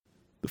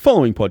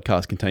following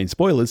podcast contains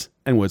spoilers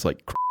and words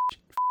like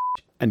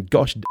and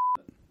gosh.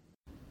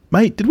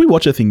 Mate, did we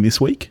watch a thing this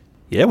week?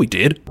 Yeah, we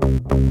did.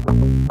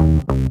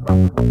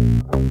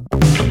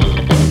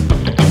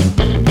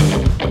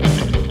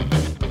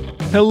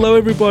 Hello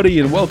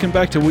everybody and welcome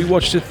back to We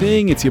Watched a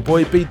Thing. It's your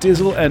boy Beat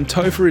Dizzle, and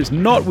Topher is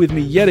not with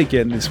me yet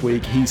again this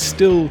week. He's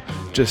still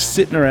just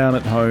sitting around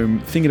at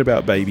home thinking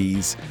about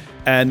babies.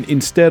 And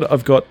instead,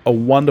 I've got a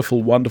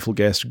wonderful, wonderful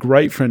guest,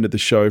 great friend of the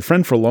show,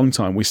 friend for a long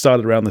time. We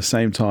started around the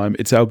same time.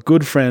 It's our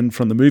good friend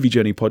from the Movie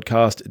Journey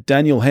podcast,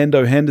 Daniel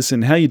Hendo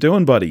Henderson. How you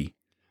doing, buddy?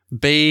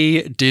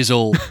 B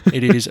Dizzle.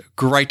 It is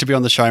great to be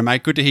on the show,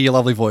 mate. Good to hear your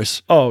lovely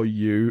voice. Oh,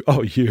 you.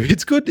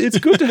 It's good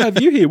to have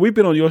you here. We've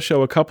been on your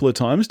show a couple of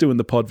times doing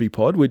the Pod v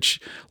Pod,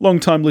 which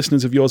long-time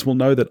listeners of yours will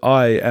know that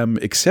I am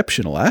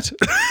exceptional at.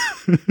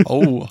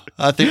 Oh,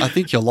 I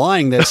think you're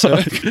lying there,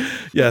 sir.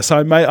 Yes,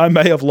 I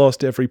may have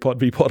lost every Pod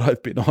v Pod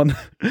I've been on.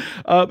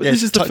 But yes,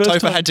 this is the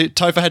first time.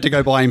 Topher had to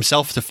go by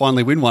himself to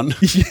finally win one.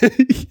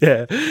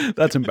 Yeah,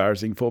 that's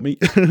embarrassing for me.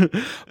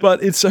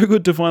 But it's so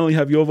good to finally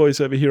have your voice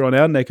over here on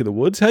our neck of the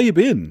woods. How you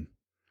been?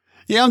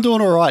 Yeah, I'm doing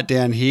all right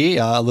down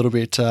here. A little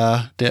bit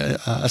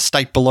a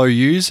state below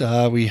yous.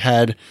 We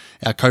had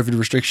our COVID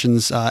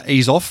restrictions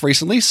ease off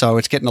recently, so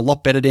it's getting a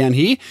lot better down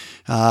here.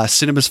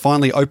 Cinemas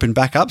finally opened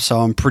back up,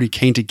 so I'm pretty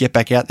keen to get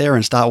back out there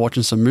and start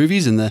watching some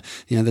movies in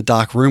the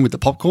dark room with the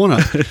popcorn.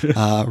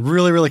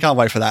 Really, really can't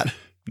wait for that.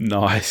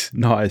 Nice.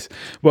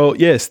 Well,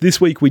 yes,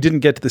 this week we didn't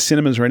get to the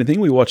cinemas or anything.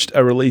 We watched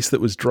a release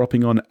that was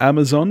dropping on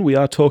Amazon. We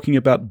are talking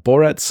about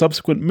Borat's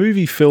subsequent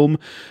movie film,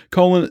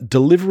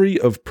 Delivery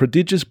of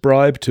Prodigious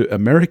Bribe to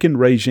American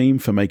Regime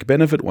for Make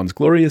Benefit One's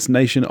Glorious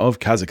Nation of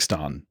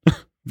Kazakhstan.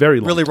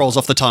 Very long. Really rolls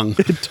off the tongue.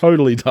 It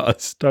totally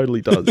does.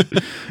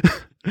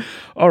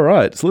 All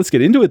right, so let's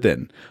get into it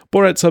then.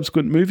 Borat's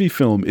subsequent movie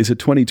film is a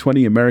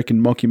 2020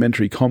 American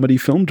mockumentary comedy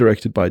film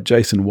directed by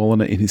Jason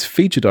Woliner in his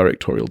feature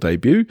directorial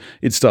debut.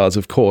 It stars,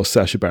 of course,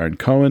 Sacha Baron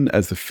Cohen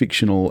as the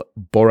fictional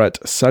Borat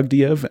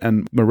Sagdiyev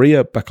and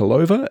Maria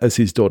Bakalova as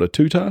his daughter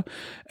Tutar,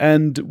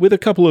 and with a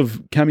couple of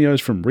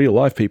cameos from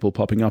real-life people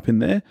popping up in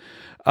there.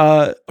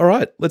 All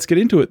right, let's get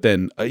into it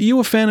then. Are you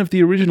a fan of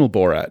the original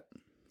Borat?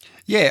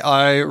 Yeah,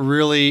 I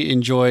really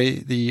enjoy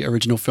the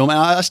original film, and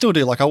I still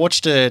do. I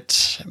watched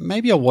it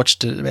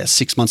about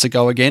 6 months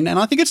ago again, and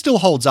I think it still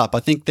holds up. I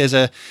think there's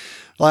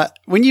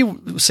when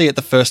you see it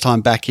the first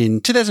time back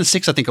in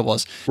 2006, I think it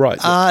was. Right.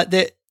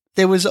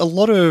 There was a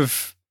lot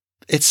of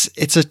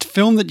it's a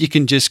film that you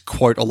can just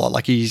quote a lot.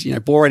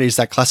 Borat is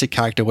that classic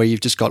character where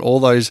you've just got all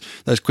those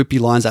quippy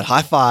lines, that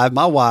high five,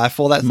 my wife,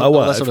 all that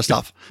sort of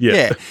stuff.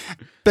 Yeah.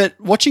 But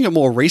watching it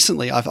more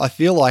recently, I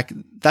feel like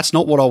that's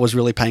not what I was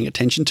really paying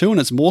attention to,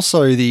 and it's more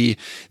so the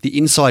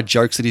inside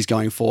jokes that he's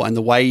going for and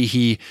the way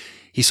he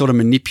sort of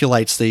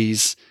manipulates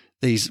these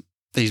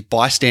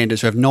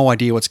bystanders who have no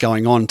idea what's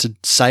going on to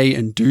say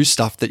and do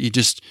stuff that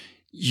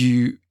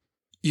you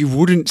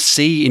wouldn't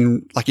see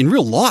in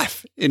real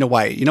life in a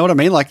way. You know what I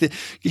mean?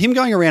 Him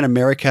going around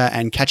America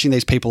and catching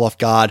these people off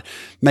guard,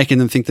 making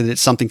them think that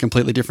it's something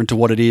completely different to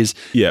what it is.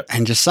 Yeah.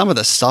 And just some of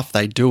the stuff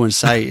they do and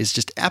say is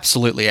just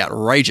absolutely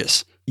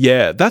outrageous.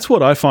 Yeah, that's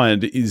what I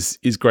find is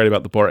great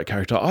about the Borat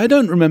character. I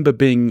don't remember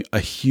being a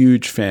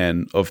huge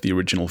fan of the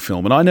original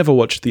film, and I never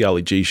watched the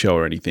Ali G show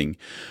or anything.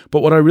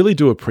 But what I really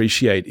do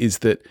appreciate is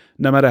that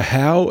no matter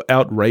how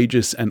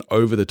outrageous and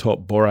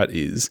over-the-top Borat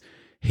is,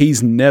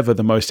 he's never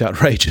the most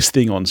outrageous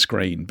thing on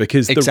screen,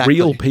 because Exactly. The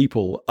real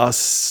people are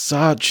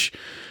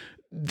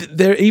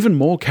they're even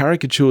more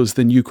caricatures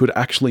than you could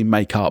actually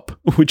make up,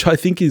 which I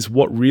think is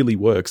what really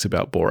works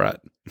about Borat.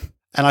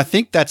 And I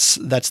think that's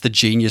the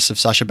genius of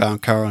Sacha Baron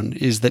Cohen,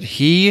 is that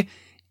he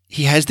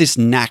has this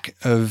knack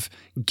of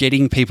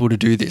getting people to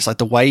do this.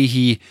 The way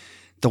he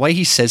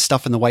says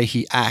stuff and the way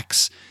he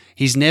acts,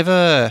 he's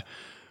never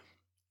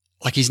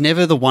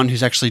the one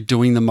who's actually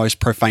doing the most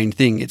profane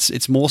thing.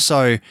 It's more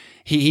so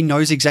he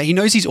knows he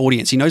knows his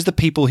audience, he knows the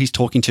people he's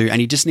talking to,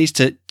 and he just needs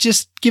to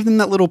just give them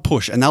that little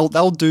push, and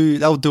they'll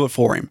do it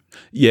for him.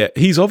 Yeah,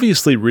 he's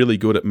obviously really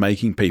good at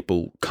making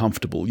people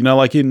comfortable.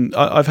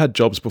 I've had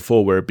jobs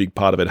before where a big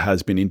part of it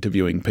has been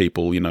interviewing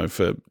people,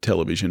 for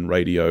television,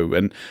 radio,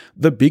 and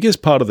the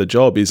biggest part of the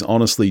job is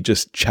honestly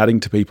just chatting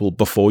to people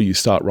before you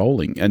start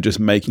rolling and just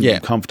making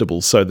them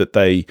comfortable so that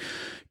they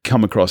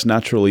come across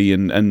naturally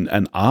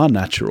and are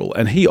natural.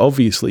 And he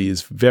obviously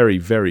is very,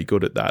 very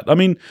good at that. I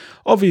mean,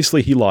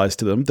 obviously he lies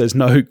to them. There's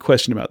no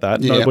question about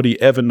that. Yeah. Nobody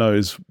ever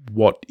knows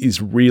what is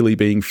really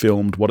being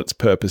filmed, what its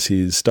purpose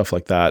is, stuff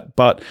like that.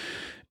 But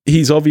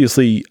he's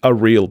obviously a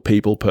real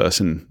people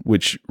person,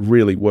 which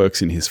really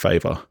works in his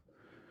favor.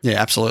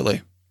 Yeah,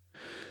 absolutely.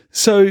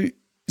 So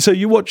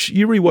you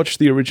rewatched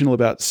the original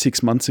about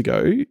 6 months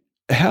ago.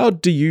 How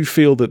do you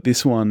feel that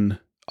this one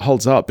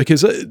holds up?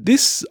 Because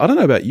I don't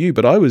know about you,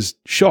 but I was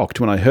shocked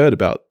when I heard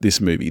about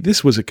this movie.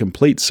 This was a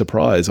complete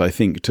surprise, I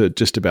think, to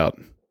just about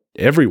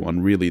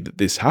everyone, really, that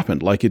this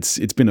happened.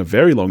 It's been a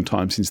very long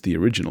time since the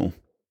original.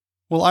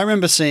 Well, I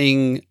remember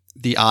seeing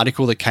the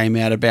article that came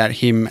out about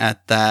him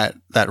at that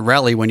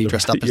rally when he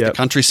dressed up as the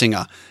country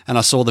singer, and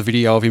I saw the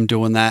video of him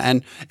doing that,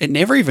 and it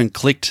never even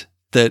clicked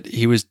that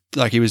he was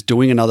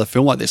doing another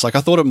film like this. Like,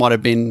 I thought it might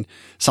have been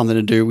something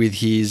to do with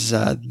his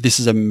This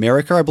Is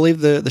America, I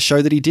believe, the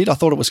show that he did. I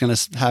thought it was going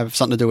to have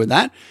something to do with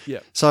that. Yeah.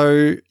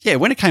 So yeah,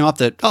 when it came up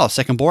that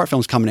second Borat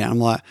film's coming out, I'm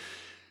like,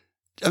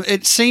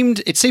 it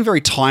seemed very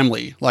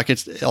timely. Like,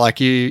 it's like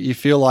you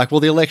feel like, well,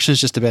 the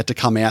election's just about to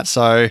come out,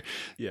 so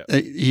yeah,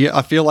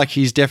 I feel like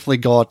he's definitely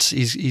got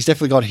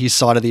his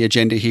side of the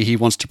agenda here. He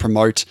wants to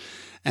promote,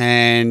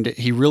 and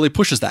he really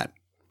pushes that.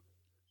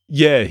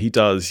 Yeah, he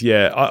does.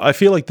 Yeah, I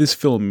feel like this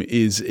film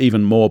is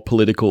even more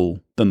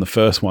political than the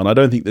first one. I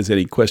don't think there's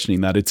any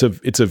questioning that. It's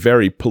a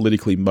very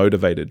politically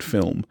motivated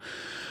film.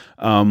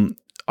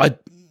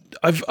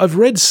 I've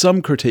read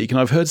some critique, and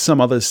I've heard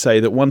some others say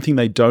that one thing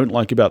they don't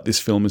like about this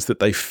film is that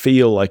they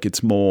feel like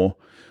it's more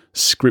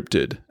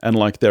scripted and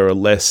like there are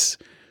less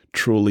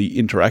truly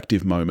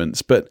interactive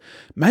moments. But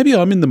maybe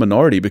I'm in the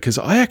minority, because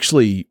I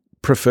actually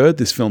preferred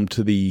this film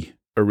to the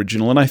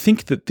original, and I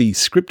think that the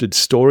scripted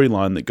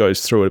storyline that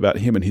goes through it about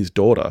him and his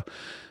daughter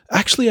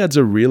actually adds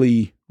a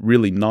really,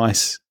 really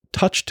nice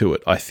touch to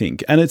it, I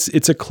think. And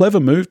it's a clever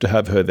move to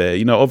have her there.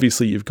 You know,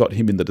 obviously you've got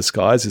him in the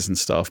disguises and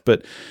stuff,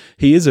 but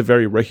he is a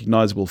very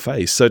recognizable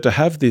face. So to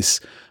have this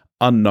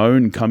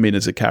unknown come in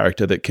as a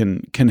character that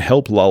can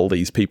help lull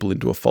these people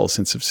into a false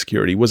sense of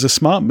security was a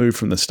smart move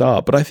from the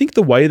start. But I think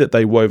the way that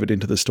they wove it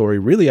into the story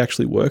really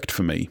actually worked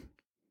for me.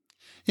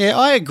 Yeah,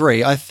 I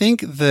agree. I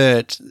think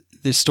that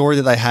the story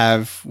that they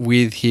have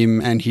with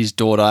him and his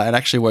daughter, it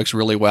actually works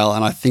really well.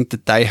 And I think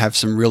that they have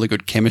some really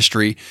good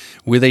chemistry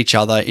with each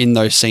other in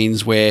those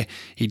scenes where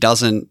he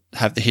doesn't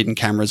have the hidden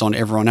cameras on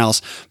everyone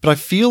else. But I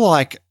feel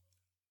like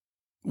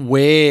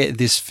where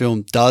this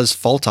film does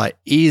falter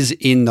is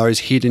in those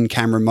hidden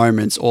camera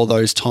moments, or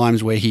those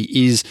times where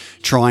he is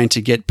trying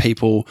to get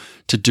people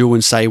to do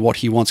and say what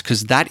he wants,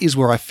 because that is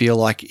where I feel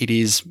like it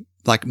is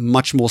like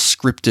much more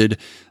scripted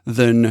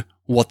than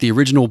what the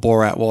original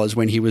Borat was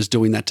when he was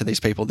doing that to these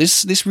people.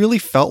 This really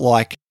felt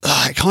like,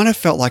 it kind of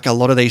felt like a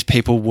lot of these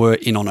people were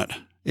in on it,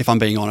 if I'm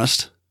being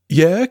honest.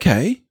 Yeah,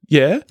 okay.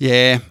 Yeah.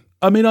 Yeah.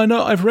 I mean, I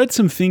know I've read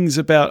some things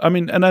about,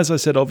 and as I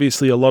said,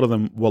 obviously a lot of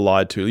them were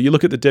lied to. You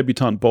look at the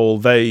debutante ball,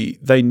 they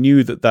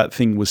knew that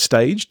thing was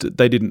staged.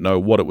 They didn't know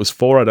what it was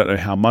for. I don't know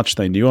how much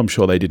they knew. I'm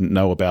sure they didn't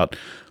know about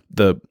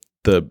the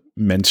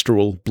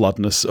menstrual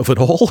bloodness of it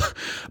all.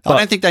 I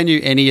don't think they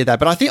knew any of that,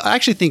 but I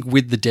actually think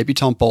with the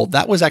debutante ball,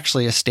 that was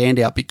actually a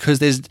standout, because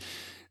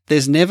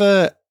there's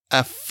never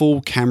a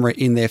full camera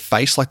in their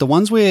face. Like the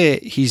ones where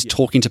he's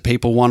talking to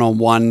people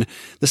one-on-one,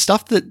 the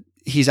stuff that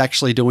he's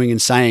actually doing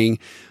and saying,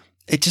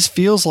 it just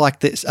feels like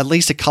this, at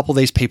least a couple of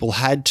these people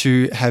had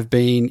to have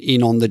been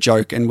in on the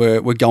joke and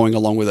were going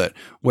along with it.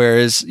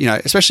 Whereas, you know,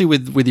 especially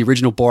with the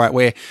original Borat,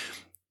 where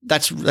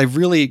they've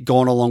really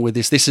gone along with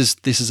this. This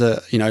is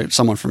a, you know,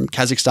 someone from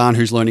Kazakhstan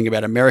who's learning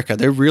about America.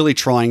 They're really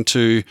trying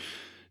to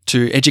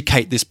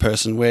educate this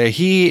person, where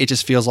here it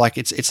just feels like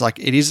it's like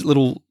it is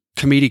little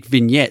comedic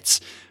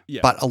vignettes. Yeah.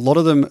 But a lot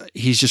of them,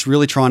 he's just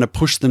really trying to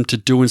push them to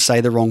do and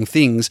say the wrong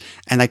things,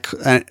 and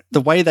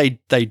the way they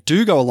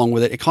do go along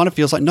with it, it kind of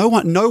feels like no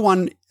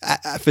one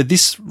for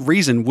this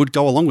reason would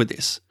go along with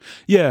this.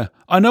 Yeah,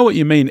 I know what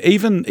you mean.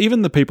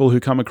 Even the people who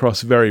come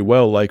across very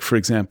well, like for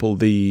example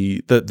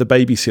the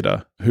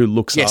babysitter who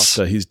looks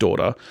after his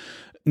daughter.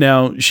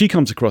 Now, she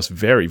comes across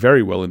very,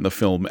 very well in the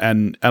film,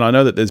 and I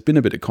know that there's been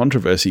a bit of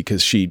controversy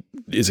because she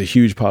is a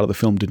huge part of the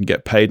film, didn't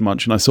get paid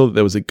much, and I saw that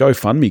there was a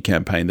GoFundMe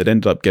campaign that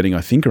ended up getting,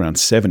 I think, around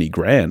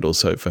 $70,000 or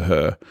so for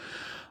her.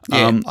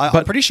 Yeah,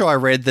 I'm pretty sure I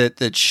read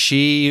that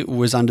she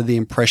was under the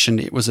impression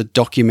it was a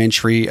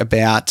documentary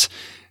about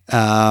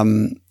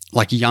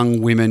like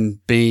young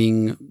women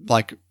being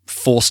like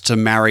forced to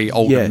marry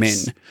older men.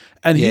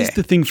 And here's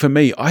the thing for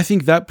me, I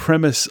think that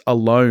premise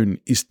alone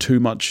is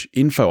too much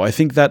info. I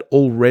think that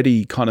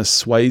already kind of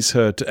sways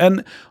her to,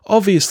 and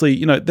obviously,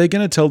 you know, they're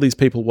going to tell these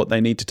people what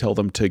they need to tell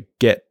them to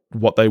get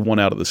what they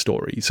want out of the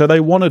story. So they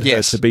wanted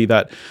her to be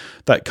that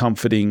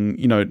comforting,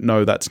 you know,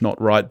 no, that's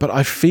not right. But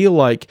I feel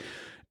like,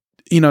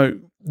 you know,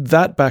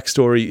 that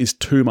backstory is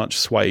too much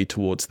sway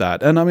towards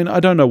that. And I mean, I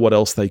don't know what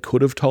else they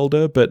could have told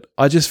her, but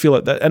I just feel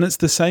like that. And it's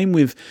the same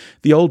with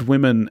the old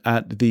women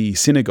at the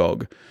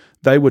synagogue.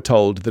 They were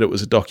told that it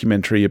was a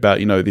documentary about,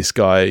 you know, this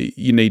guy,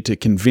 you need to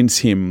convince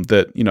him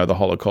that, you know, the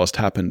Holocaust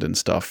happened and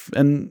stuff.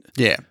 And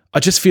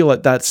I just feel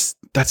like that's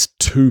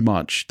too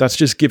much. That's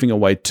just giving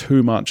away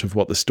too much of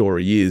what the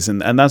story is.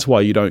 And that's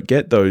why you don't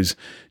get those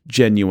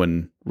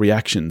genuine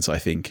reactions, I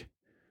think.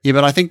 Yeah,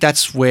 but I think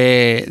that's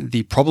where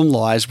the problem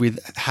lies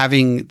with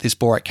having this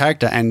Borat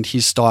character and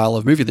his style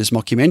of movie, this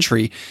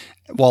mockumentary.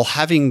 While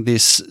having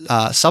this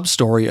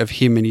sub-story of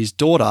him and his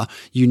daughter,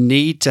 you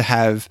need to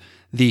have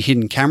the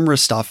hidden camera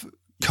stuff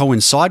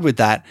coincide with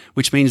that,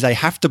 which means they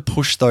have to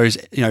push those,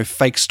 you know,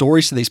 fake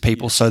stories to these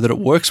people so that it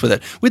works with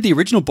it. With the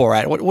original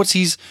Borat,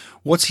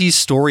 what's his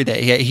story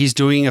there? He's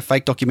doing a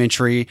fake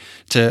documentary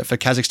for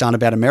Kazakhstan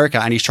about America,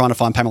 and he's trying to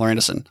find Pamela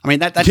Anderson. I mean,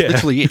 that's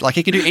literally it. Like,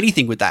 he can do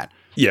anything with that.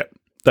 Yeah,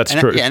 that's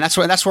true. And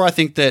that's where I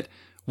think that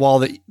while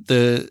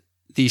the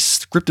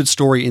scripted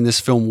story in this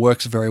film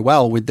works very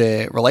well with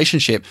their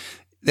relationship,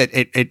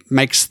 it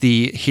makes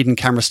the hidden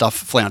camera stuff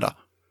flounder.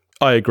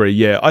 I agree.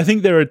 Yeah, I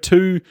think there are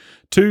two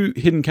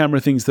hidden camera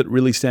things that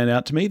really stand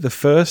out to me. The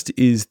first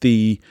is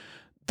the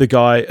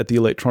guy at the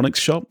electronics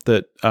shop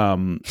that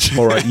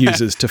Borat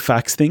uses to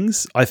fax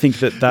things. I think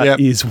that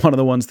is one of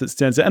the ones that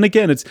stands out. And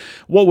again, it's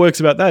what works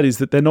about that is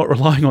that they're not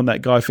relying on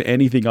that guy for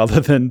anything other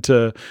than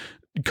to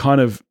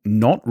kind of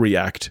not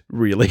react,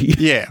 really.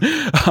 Yeah,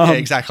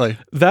 exactly.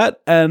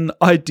 That, and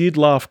I did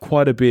laugh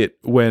quite a bit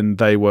when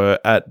they were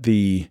at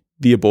the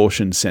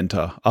abortion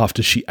center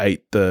after she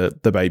ate the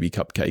baby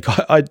cupcake.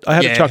 I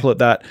had a chuckle at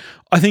that.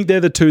 I think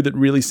they're the two that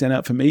really stand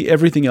out for me.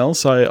 Everything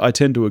else, I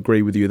tend to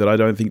agree with you that I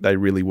don't think they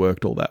really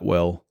worked all that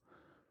well.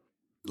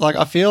 Like,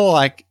 I feel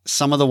like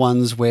some of the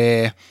ones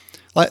where,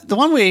 like the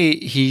one where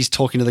he's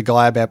talking to the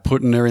guy about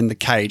putting her in the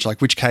cage,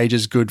 like which cage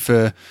is good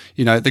for,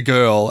 the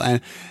girl. And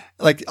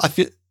like, I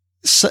feel,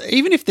 so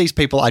even if these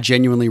people are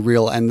genuinely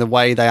real and the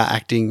way they are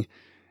acting,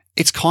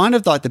 it's kind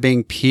of like they're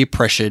being peer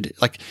pressured.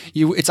 Like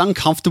it's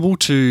uncomfortable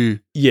to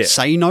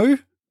say no.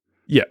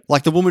 Yeah.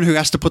 Like the woman who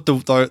has to put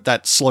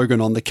that slogan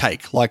on the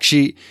cake. Like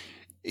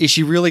is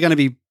she really going to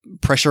be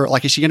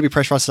is she going to be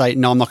pressurized to say,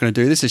 no, I'm not going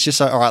to do this? It's just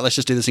so, all right, let's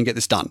just do this and get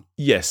this done.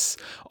 Yes.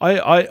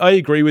 I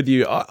agree with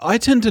you. I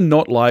tend to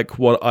not like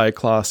what I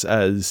class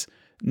as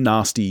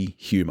nasty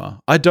humor.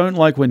 I don't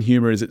like when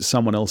humor is at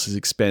someone else's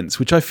expense,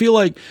 which I feel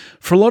like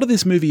for a lot of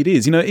this movie it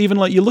is. Even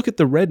like you look at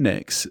the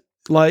rednecks,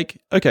 like,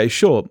 okay,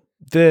 sure,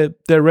 they're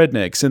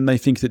rednecks and they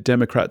think that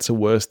Democrats are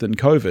worse than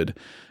COVID.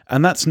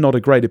 And that's not a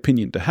great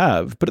opinion to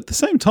have. But at the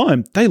same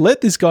time, they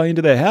let this guy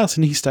into their house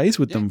and he stays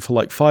with them for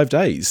like 5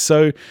 days.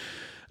 So,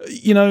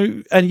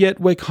 and yet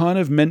we're kind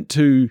of meant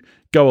to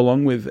go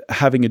along with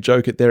having a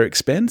joke at their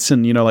expense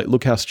and, like,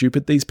 look how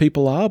stupid these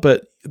people are.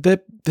 But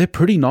they're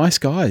pretty nice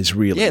guys,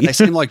 really. Yeah, they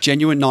seem like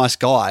genuine nice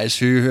guys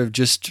who have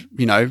just,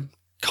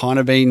 kind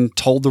of been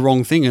told the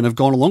wrong thing and have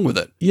gone along with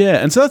it. Yeah,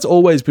 and so that's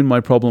always been my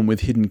problem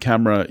with hidden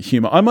camera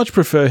humor. I much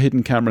prefer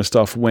hidden camera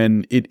stuff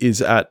when it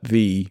is at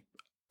the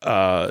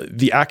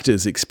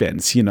actor's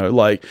expense,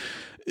 like,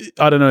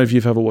 I don't know if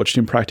you've ever watched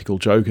Impractical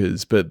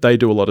Jokers, but they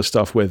do a lot of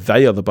stuff where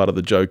they are the butt of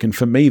the joke, and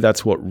for me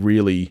that's what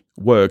really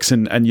works,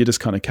 and you're just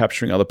kind of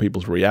capturing other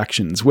people's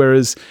reactions,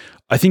 whereas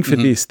I think for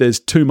this there's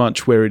too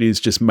much where it is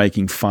just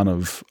making fun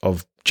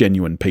of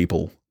genuine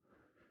people.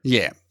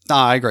 Yeah, no,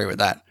 I agree with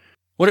that.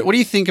 What do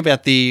you think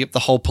about the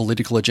whole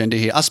political agenda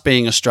here? Us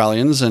being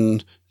Australians,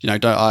 and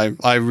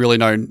I really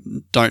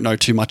don't know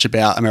too much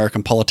about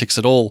American politics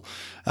at all.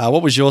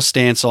 What was your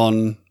stance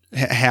on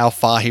how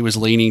far he was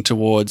leaning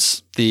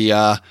towards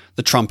the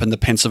Trump and the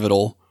Pence of it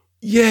all?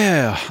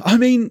 Yeah, I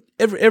mean,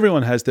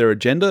 everyone has their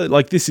agenda.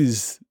 Like, this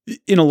is,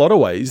 in a lot of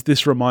ways,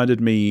 this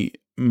reminded me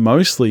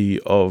mostly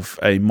of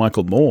a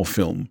Michael Moore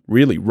film,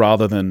 really,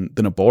 rather than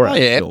a Borat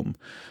film.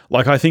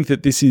 Like, I think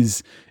that this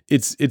is,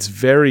 it's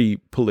very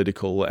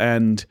political.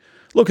 And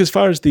look, as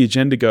far as the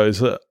agenda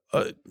goes,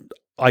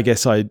 I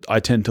guess I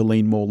tend to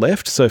lean more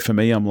left. So for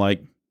me, I'm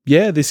like,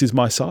 yeah, this is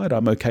my side.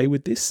 I'm okay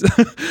with this.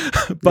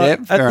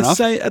 But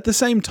at the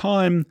same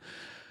time,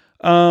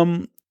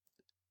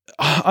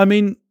 I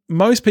mean,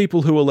 most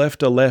people who are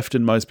left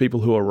and most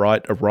people who are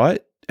right are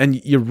right.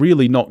 And you're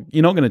not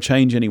going to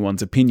change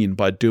anyone's opinion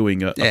by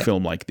doing a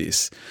film like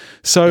this.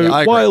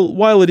 So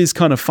while it is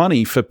kind of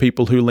funny for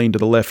people who lean to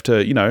the left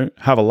to,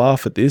 have a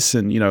laugh at this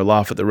and,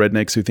 laugh at the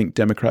rednecks who think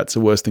Democrats are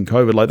worse than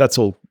COVID, like, that's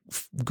all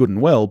good and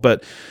well.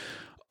 But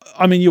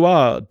I mean, you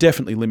are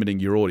definitely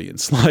limiting your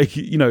audience. Like,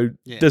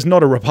 there's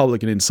not a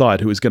Republican in sight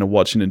who is going to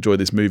watch and enjoy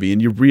this movie,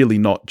 and you're really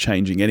not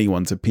changing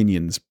anyone's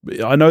opinions.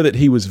 I know that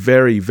he was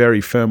very,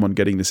 very firm on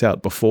getting this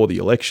out before the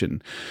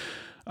election,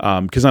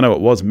 because I know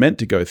it was meant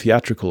to go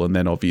theatrical, and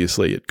then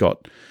obviously it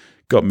got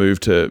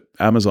moved to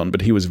Amazon,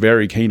 but he was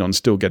very keen on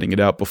still getting it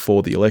out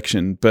before the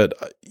election. But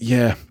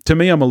yeah, to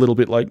me, I'm a little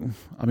bit like,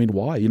 I mean,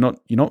 why? You're not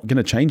going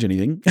to change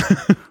anything.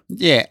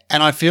 Yeah,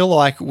 and I feel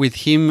like with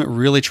him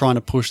really trying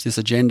to push this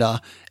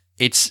agenda,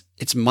 it's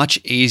much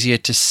easier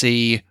to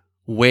see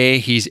where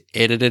he's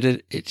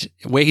edited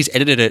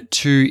it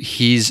to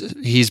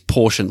his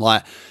portion.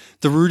 Like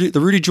the Rudy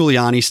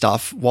Giuliani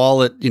stuff,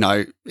 while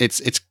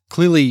it's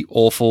clearly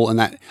awful, and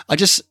that I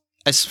just,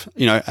 as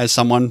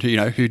someone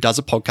who does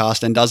a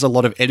podcast and does a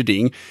lot of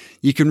editing,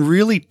 you can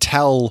really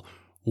tell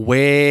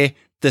where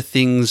the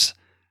things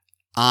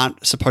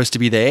aren't supposed to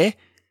be there,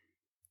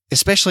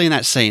 especially in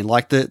that scene.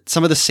 Like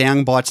some of the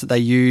sound bites that they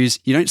use,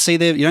 you don't see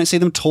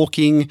them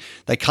talking.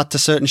 They cut to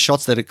certain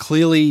shots that are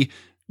clearly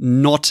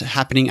not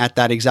happening at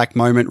that exact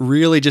moment,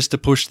 really just to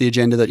push the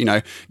agenda that,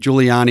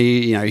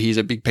 Giuliani, he's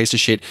a big piece of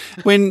shit.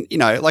 When,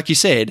 like you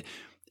said,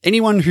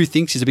 anyone who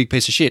thinks he's a big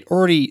piece of shit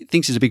already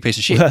thinks he's a big piece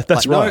of shit.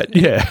 That's right.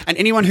 Yeah. And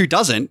anyone who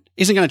doesn't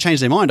isn't going to change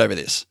their mind over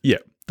this. Yeah.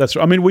 That's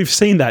right. I mean, we've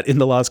seen that in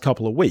the last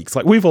couple of weeks.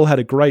 Like, we've all had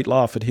a great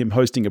laugh at him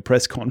hosting a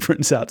press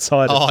conference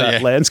outside of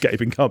that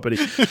landscaping company.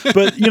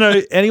 But,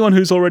 anyone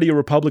who's already a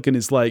Republican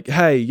is like,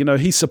 hey,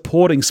 he's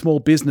supporting small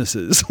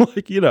businesses.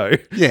 Like,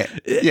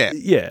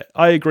 Yeah,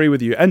 I agree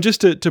with you. And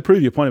just to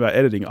prove your point about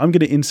editing, I'm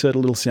going to insert a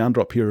little sound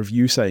drop here of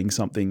you saying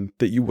something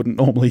that you wouldn't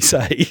normally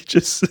say,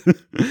 just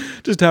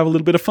to have a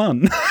little bit of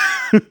fun.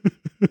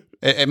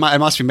 It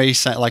must be me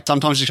saying, like,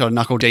 sometimes you just got to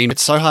knuckle dean.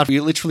 It's so hard. We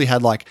literally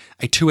had like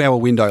a 2-hour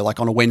window, like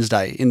on a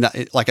Wednesday,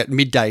 like at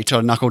midday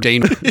to knuckle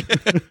dean.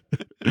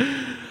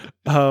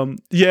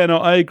 Yeah, no,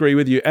 I agree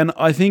with you. And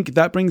I think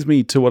that brings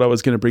me to what I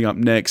was going to bring up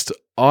next.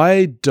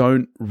 I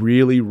don't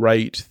really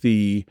rate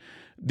the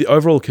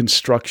overall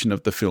construction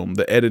of the film,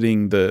 the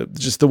editing,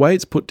 just the way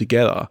it's put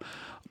together.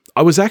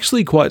 I was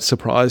actually quite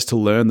surprised to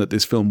learn that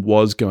this film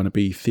was going to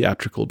be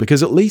theatrical,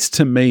 because at least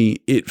to me,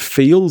 it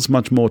feels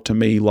much more to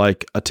me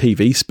like a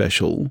TV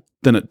special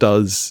than it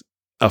does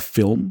a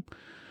film.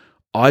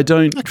 I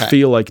don't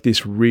feel like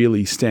this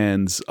really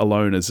stands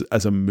alone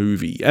as a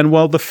movie. And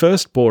while the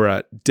first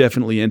Borat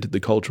definitely entered the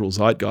cultural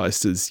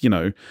zeitgeist as,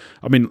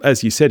 I mean,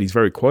 as you said, he's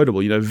very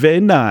quotable, very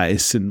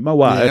nice, and my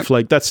wife,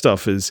 like that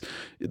stuff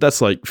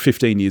that's like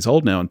 15 years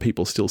old now and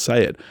people still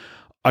say it.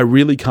 I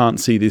really can't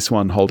see this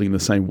one holding the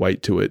same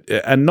weight to it.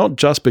 And not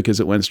just because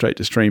it went straight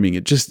to streaming.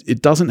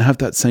 It doesn't have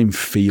that same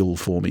feel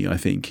for me, I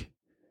think.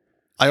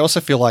 I also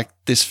feel like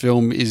this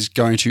film is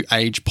going to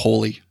age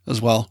poorly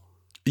as well.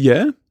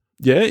 Yeah?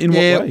 Yeah, in what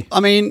way? I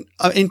mean,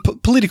 in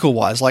political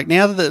wise, like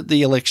now that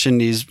the election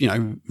is,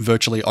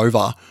 virtually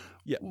over,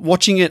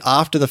 watching it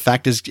after the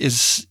fact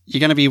is you're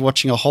going to be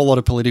watching a whole lot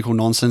of political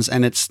nonsense,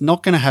 and it's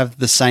not going to have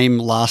the same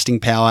lasting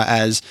power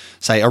as,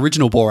 say,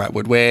 original Borat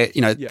would, where,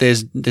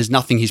 there's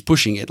nothing he's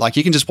pushing it. Like,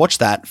 you can just watch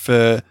that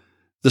for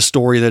the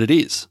story that it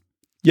is.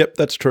 Yep,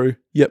 that's true.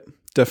 Yep,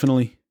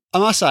 definitely. I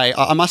must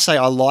say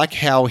I like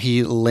how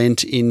he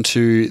lent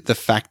into the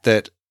fact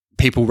that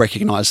people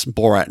recognize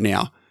Borat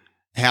now.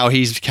 How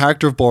his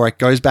character of Borat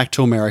goes back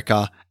to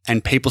America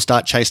and people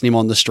start chasing him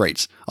on the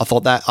streets. I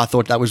thought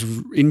that was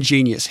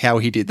ingenious how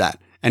he did that,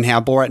 and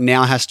how Borat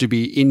now has to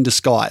be in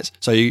disguise.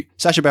 So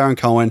Sacha Baron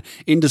Cohen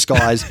in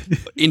disguise,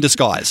 in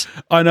disguise.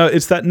 I know,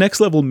 it's that next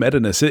level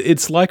meta-ness.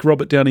 It's like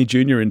Robert Downey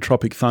Jr. in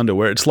Tropic Thunder,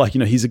 where it's like,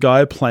 he's a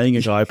guy playing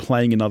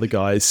another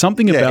guy.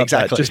 Something about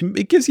that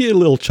it gives you a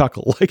little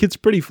chuckle. Like, it's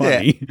pretty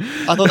funny. Yeah,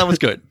 I thought that was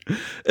good.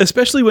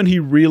 Especially when he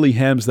really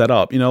hams that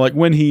up. Like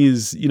when he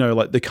is,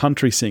 like the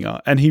country singer,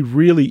 and he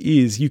really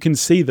is, you can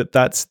see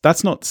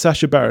that's not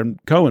Sacha Baron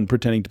Cohen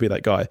pretending to be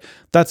that guy.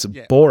 That's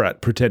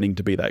Borat pretending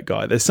to be that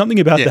guy. There's something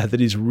about that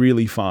is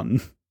really fun.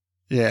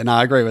 Yeah, no,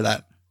 I agree with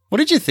that. What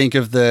did you think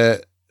of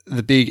the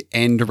big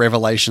end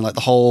revelation, like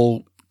the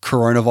whole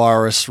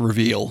coronavirus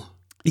reveal?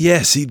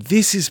 Yeah, see,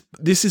 this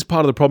is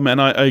part of the problem,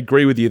 and I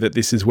agree with you that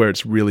this is where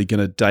it's really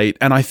going to date,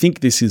 and I think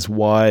this is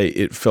why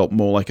it felt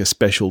more like a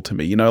special to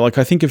me. Like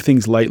I think of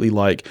things lately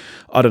like,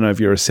 I don't know if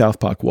you're a South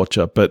Park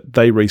watcher, but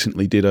they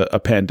recently did a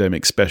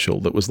pandemic special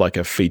that was like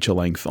a feature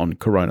length on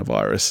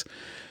coronavirus.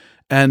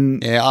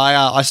 And yeah,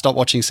 I stopped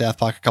watching South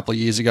Park a couple of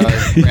years ago.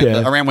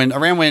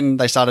 Around when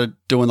they started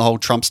doing the whole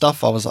Trump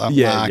stuff, I was like,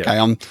 okay,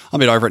 I'm a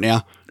bit over it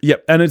now.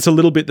 Yep, and it's a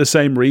little bit the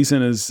same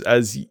reason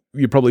as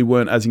you probably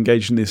weren't as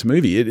engaged in this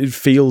movie. It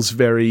feels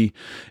very,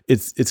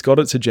 it's got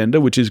its agenda,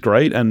 which is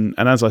great, and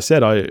as I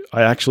said, I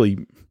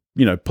actually,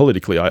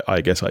 politically,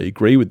 I guess I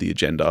agree with the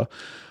agenda,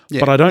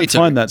 but I don't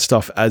find that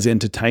stuff as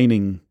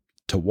entertaining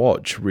to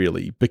watch,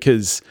 really,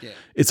 because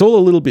it's all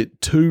a little bit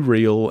too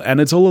real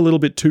and it's all a little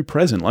bit too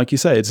present. Like you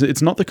say,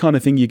 it's not the kind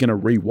of thing you're going to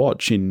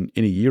rewatch in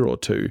a year or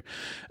two.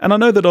 And I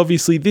know that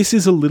obviously this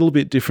is a little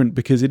bit different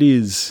because it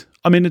is,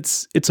 I mean,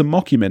 it's a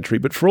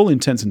mockumentary, but for all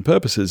intents and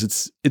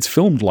purposes, it's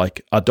filmed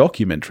like a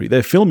documentary.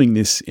 They're filming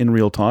this in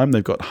real time.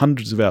 They've got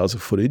hundreds of hours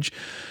of footage.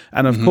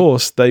 And of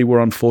course, they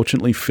were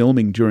unfortunately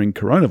filming during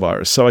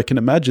coronavirus. So I can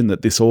imagine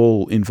that this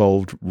all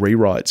involved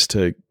rewrites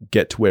to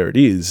get to where it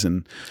is.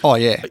 And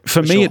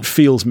for me, it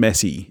feels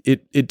messy.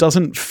 It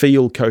doesn't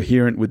feel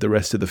coherent with the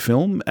rest of the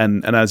film.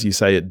 And as you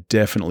say, it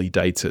definitely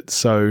dates it.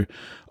 So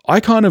I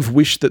kind of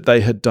wish that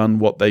they had done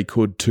what they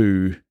could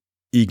to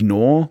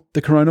ignore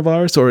the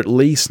coronavirus, or at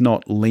least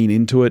not lean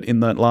into it in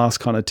that last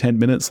kind of 10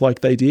 minutes like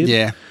they did.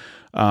 Yeah.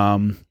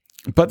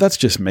 But that's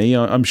just me.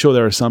 I'm sure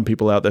there are some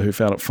people out there who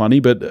found it funny,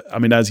 but I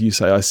mean, as you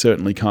say, I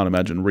certainly can't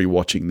imagine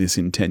rewatching this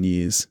in 10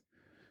 years.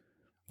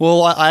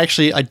 Well, I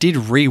did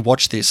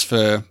rewatch this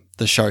for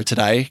the show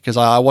today because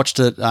I watched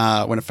it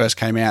when it first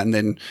came out, and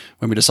then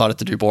when we decided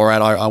to do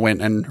Borat, I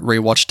went and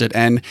rewatched it,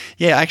 and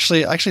I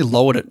actually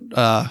lowered it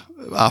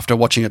after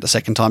watching it the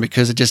second time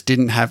because it just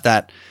didn't have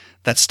that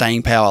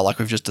staying power like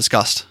we've just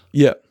discussed.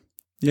 Yeah.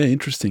 Yeah,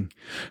 interesting.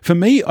 For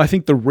me, I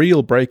think the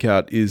real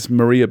breakout is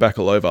Maria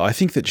Bakalova. I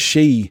think that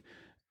she,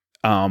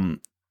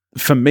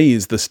 for me,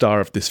 is the star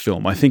of this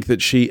film. I think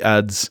that she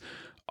adds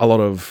a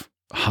lot of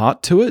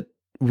heart to it,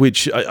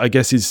 which I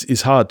guess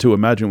is hard to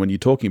imagine when you're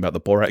talking about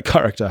the Borat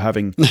character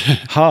having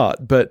heart.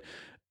 But,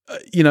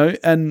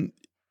 and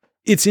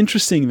it's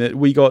interesting that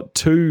we got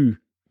two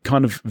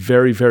kind of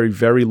very, very,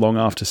 very long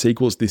after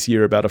sequels this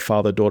year about a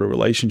father-daughter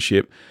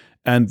relationship.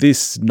 And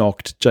this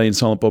knocked Jay and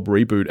Silent Bob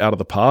Reboot out of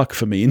the park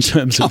for me in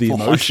terms of the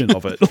emotion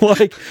of it.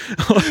 Like,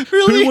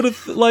 really? Who would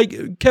have,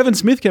 like, Kevin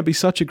Smith can be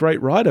such a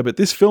great writer, but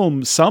this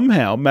film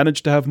somehow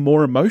managed to have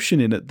more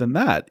emotion in it than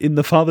that in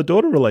the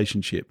father-daughter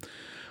relationship.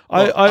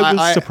 I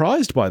was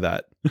surprised by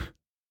that.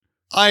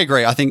 I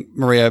agree. I think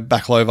Maria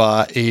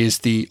Bakalova is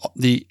the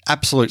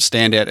absolute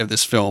standout of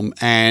this film,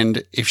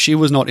 and if she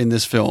was not in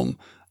this film,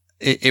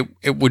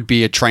 it would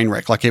be a train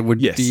wreck. Like, it would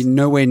be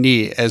nowhere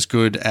near as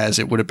good as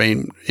it would have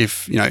been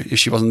if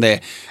she wasn't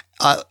there.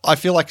 I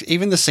feel like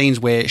even the scenes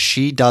where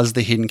she does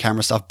the hidden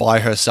camera stuff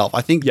by herself,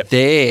 I think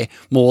they're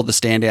more the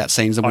standout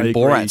scenes than when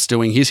Borat's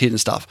doing his hidden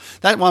stuff.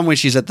 That one when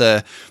she's at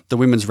the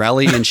women's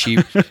rally and she,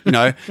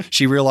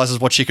 she realizes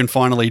what she can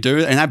finally do,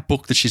 and that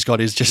book that she's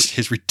got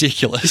is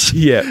ridiculous.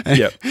 Yeah,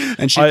 yeah.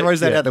 And she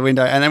throws that out the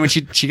window, and then when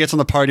she gets on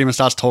the podium and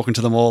starts talking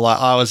to them all, like,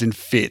 I was in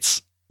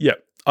fits. Yeah.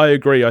 I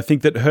agree. I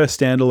think that her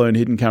standalone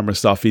hidden camera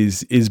stuff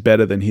is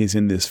better than his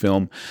in this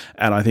film,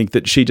 and I think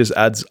that she just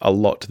adds a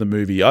lot to the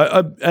movie.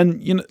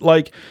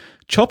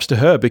 Chops to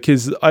her,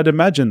 because I'd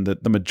imagine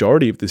that the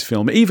majority of this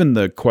film, even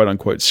the quote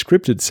unquote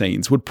scripted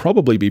scenes, would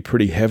probably be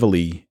pretty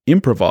heavily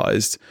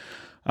improvised.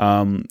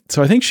 So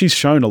I think she's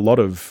shown a lot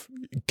of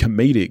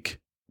comedic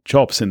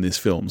chops in this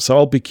film. So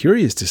I'll be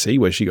curious to see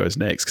where she goes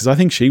next, because I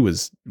think she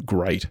was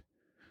great.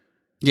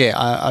 Yeah,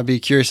 I'd be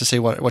curious to see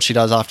what she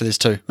does after this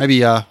too. Maybe,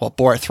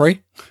 Borat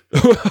 3?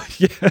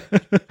 Yeah.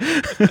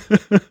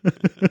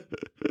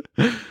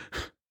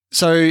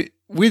 So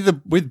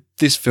with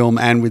this film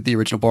and with the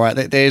original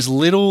Borat, there's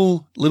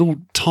little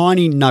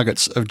tiny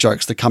nuggets of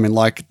jokes that come in.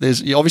 Like,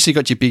 you obviously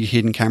got your big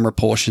hidden camera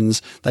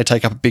portions. They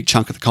take up a big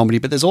chunk of the comedy,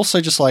 but there's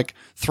also just like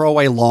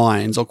throwaway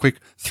lines or quick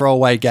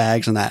throwaway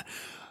gags and that.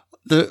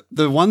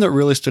 The one that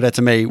really stood out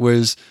to me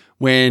was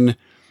when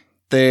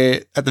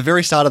they're at the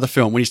very start of the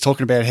film, when he's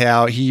talking about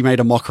how he made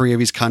a mockery of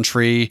his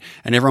country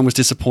and everyone was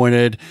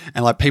disappointed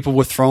and like people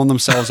were throwing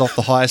themselves off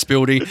the highest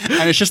building,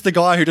 and it's just the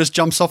guy who just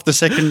jumps off the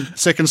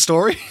second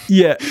story.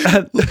 Yeah.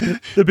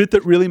 The bit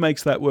that really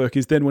makes that work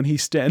is then when he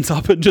stands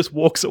up and just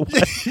walks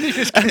away. He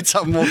just gets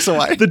up and walks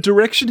away. The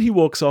direction he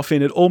walks off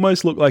in, it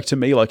almost looked like to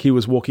me like he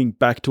was walking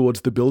back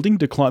towards the building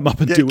to climb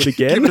up and do it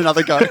again. Give it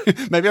another go.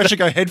 Maybe I should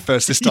go head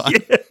first this time.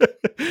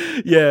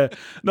 Yeah.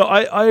 No,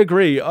 I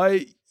agree.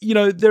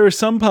 There are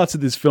some parts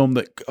of this film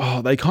that,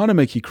 they kind of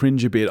make you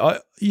cringe a bit.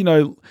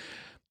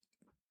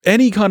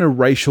 Any kind of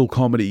racial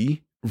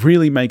comedy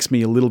really makes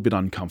me a little bit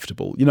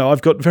uncomfortable.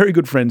 I've got very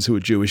good friends who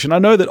are Jewish, and I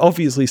know that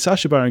obviously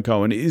Sacha Baron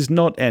Cohen is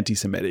not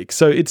anti-Semitic,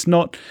 so it's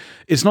not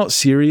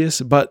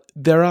serious, but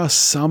there are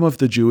some of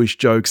the Jewish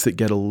jokes that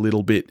get a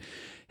little bit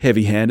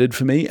heavy-handed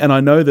for me, and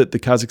I know that the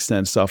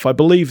Kazakhstan stuff, I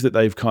believe that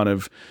they've kind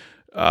of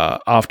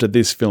after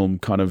this film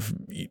kind of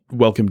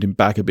welcomed him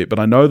back a bit. But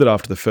I know that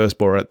after the first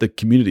Borat, the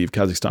community of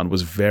Kazakhstan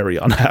was very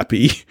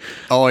unhappy.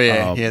 Oh,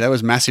 yeah. There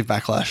was massive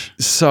backlash.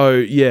 So,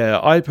 yeah,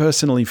 I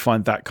personally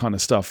find that kind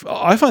of stuff,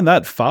 I find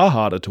that far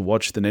harder to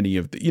watch than any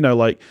of the,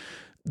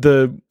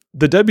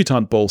 the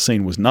debutante ball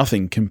scene was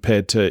nothing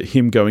compared to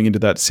him going into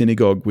that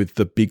synagogue with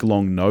the big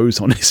long nose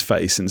on his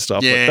face and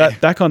stuff. Yeah. Like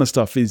that kind of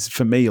stuff is,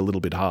 for me, a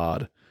little bit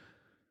hard.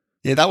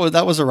 Yeah, that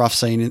was a rough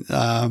scene.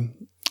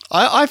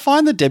 I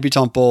find the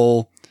debutante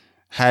ball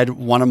had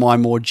one of my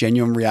more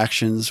genuine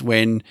reactions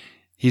when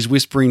he's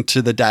whispering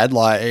to the dad,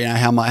 like,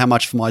 how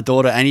much for my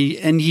daughter, and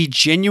he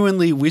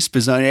genuinely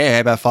whispers, "Oh yeah,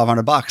 about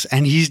 $500,"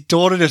 and his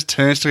daughter just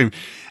turns to him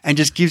and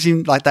just gives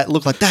him like that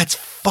look, like, that's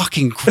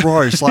fucking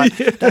gross, like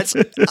that's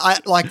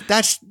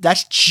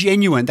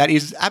genuine, that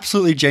is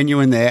absolutely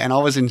genuine there, and I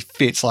was in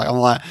fits, like, I'm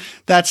like,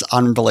 that's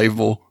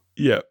unbelievable.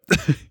 Yeah,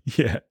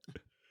 yeah.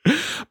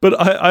 But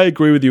I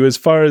agree with you as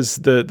far as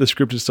the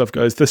scripted stuff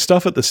goes. The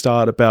stuff at the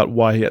start about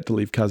why he had to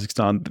leave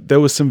Kazakhstan, there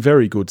was some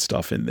very good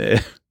stuff in there.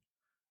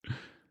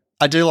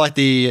 I do like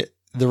the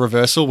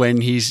reversal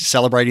when he's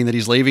celebrating that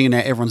he's leaving and now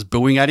everyone's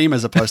booing at him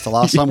as opposed to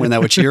last time when they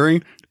were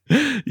cheering.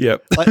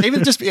 Yep. Like,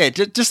 even just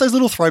those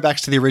little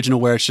throwbacks to the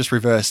original where it's just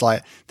reversed.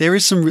 Like, there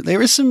is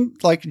some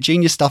like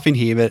genius stuff in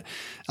here, but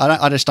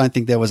I just don't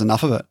think there was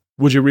enough of it.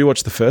 Would you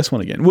rewatch the first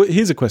one again? Well,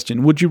 here's a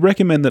question. Would you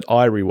recommend that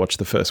I rewatch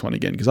the first one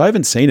again? Because I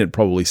haven't seen it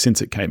probably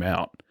since it came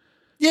out.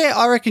 Yeah,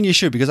 I reckon you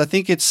should, because I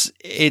think it's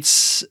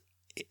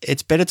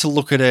better to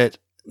look at it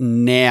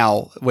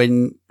now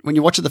when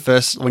you watch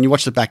it when you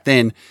watched it back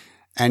then,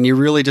 and you're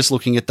really just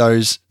looking at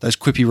those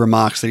quippy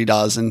remarks that he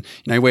does, and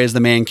where's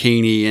the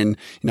mankini, and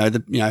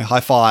the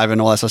high five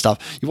and all that sort of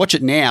stuff. You watch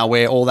it now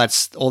where all that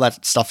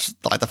stuff,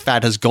 like the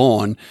fad, has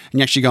gone, and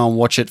you actually go and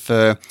watch it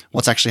for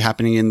what's actually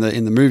happening in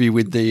the movie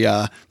with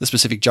the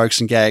specific jokes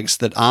and gags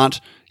that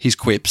aren't his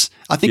quips.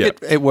 I think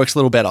it works a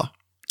little better.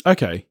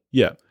 Okay,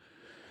 yeah.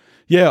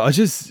 Yeah,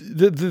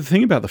 the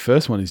thing about the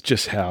first one is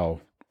just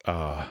how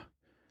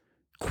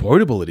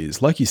quotable it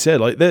is. Like you said,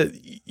 like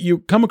you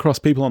come across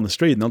people on the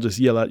street and they'll just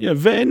yell out,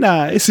 very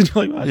nice. And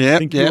you're like, I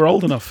think you're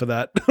old enough for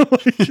that.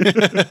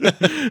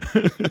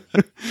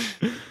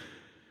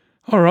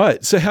 All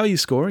right. So how are you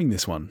scoring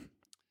this one?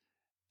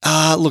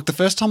 Look, the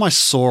first time I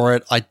saw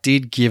it, I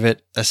did give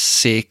it a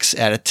 6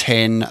 out of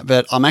 10,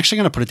 but I'm actually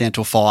going to put it down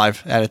to a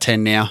 5 out of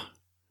 10 now.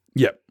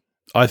 Yep.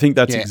 I think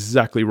that's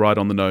exactly right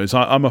on the nose.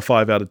 I'm a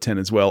 5 out of 10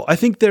 as well. I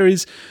think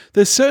there's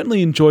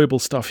certainly enjoyable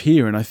stuff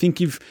here. And I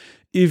think if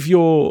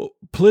you're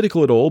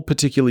political at all,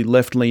 particularly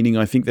left-leaning,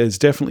 I think there's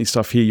definitely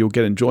stuff here you'll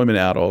get enjoyment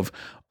out of.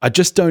 I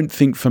just don't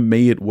think for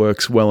me it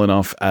works well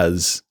enough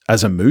as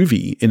a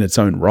movie in its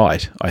own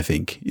right, I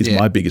think, is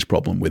my biggest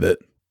problem with it.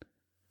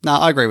 No,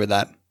 I agree with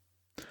that.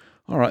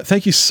 All right.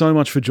 Thank you so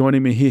much for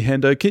joining me here,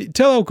 Hendo.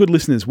 Tell our good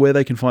listeners where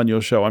they can find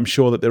your show. I'm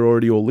sure that they're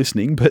already all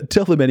listening, but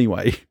tell them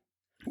anyway.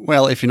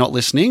 Well, if you're not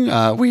listening,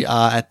 we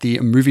are at the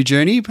Movie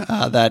Journey.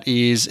 That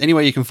is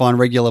anywhere you can find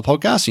regular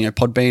podcasts,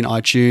 Podbean,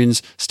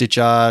 iTunes,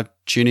 Stitcher,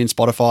 TuneIn,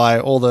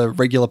 Spotify, all the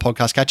regular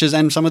podcast catchers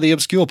and some of the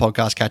obscure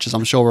podcast catchers.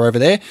 I'm sure we're over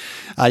there.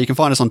 You can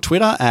find us on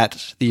Twitter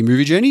at the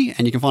Movie Journey,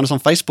 and you can find us on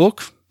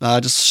Facebook.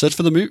 Just search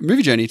for the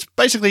Movie Journey. It's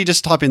basically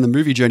just type in the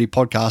Movie Journey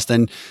podcast,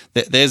 and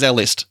there's our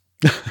list.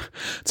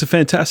 It's a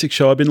fantastic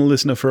show. I've been a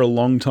listener for a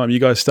long time. You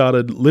guys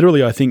started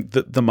literally, I think,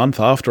 the month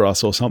after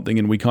us or something,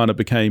 and we kind of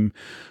became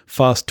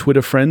fast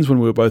Twitter friends when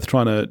we were both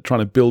trying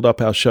to build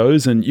up our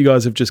shows. And you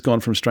guys have just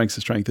gone from strength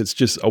to strength. It's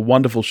just a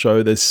wonderful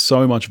show. There's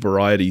so much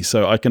variety,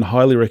 so I can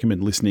highly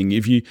recommend listening.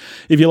 If you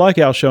like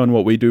our show and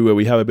what we do, where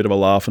we have a bit of a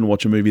laugh and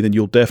watch a movie, then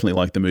you'll definitely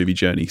like the Movie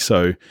Journey.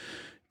 So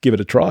give it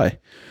a try.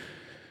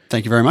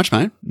 Thank you very much,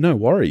 mate. No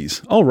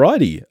worries.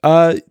 Alrighty.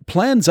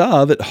 Plans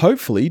are that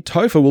hopefully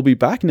Topher will be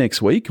back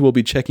next week. We'll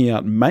be checking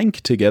out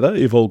Mank together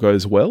if all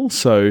goes well.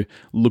 So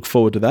look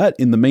forward to that.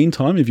 In the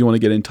meantime, if you want to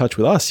get in touch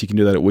with us, you can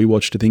do that at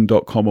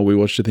wewatchedathing.com or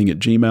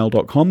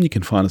wewatchedathing@gmail.com. You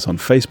can find us on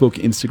Facebook,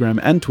 Instagram,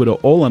 and Twitter,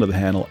 all under the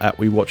handle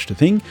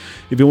 @wewatchedathing.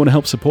 If you want to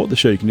help support the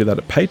show, you can do that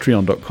at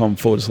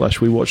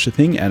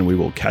patreon.com/wewatchedathing, and we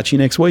will catch you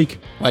next week.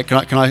 Wait, can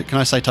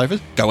I say,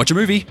 Topher? Go watch a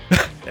movie.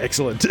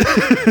 Excellent.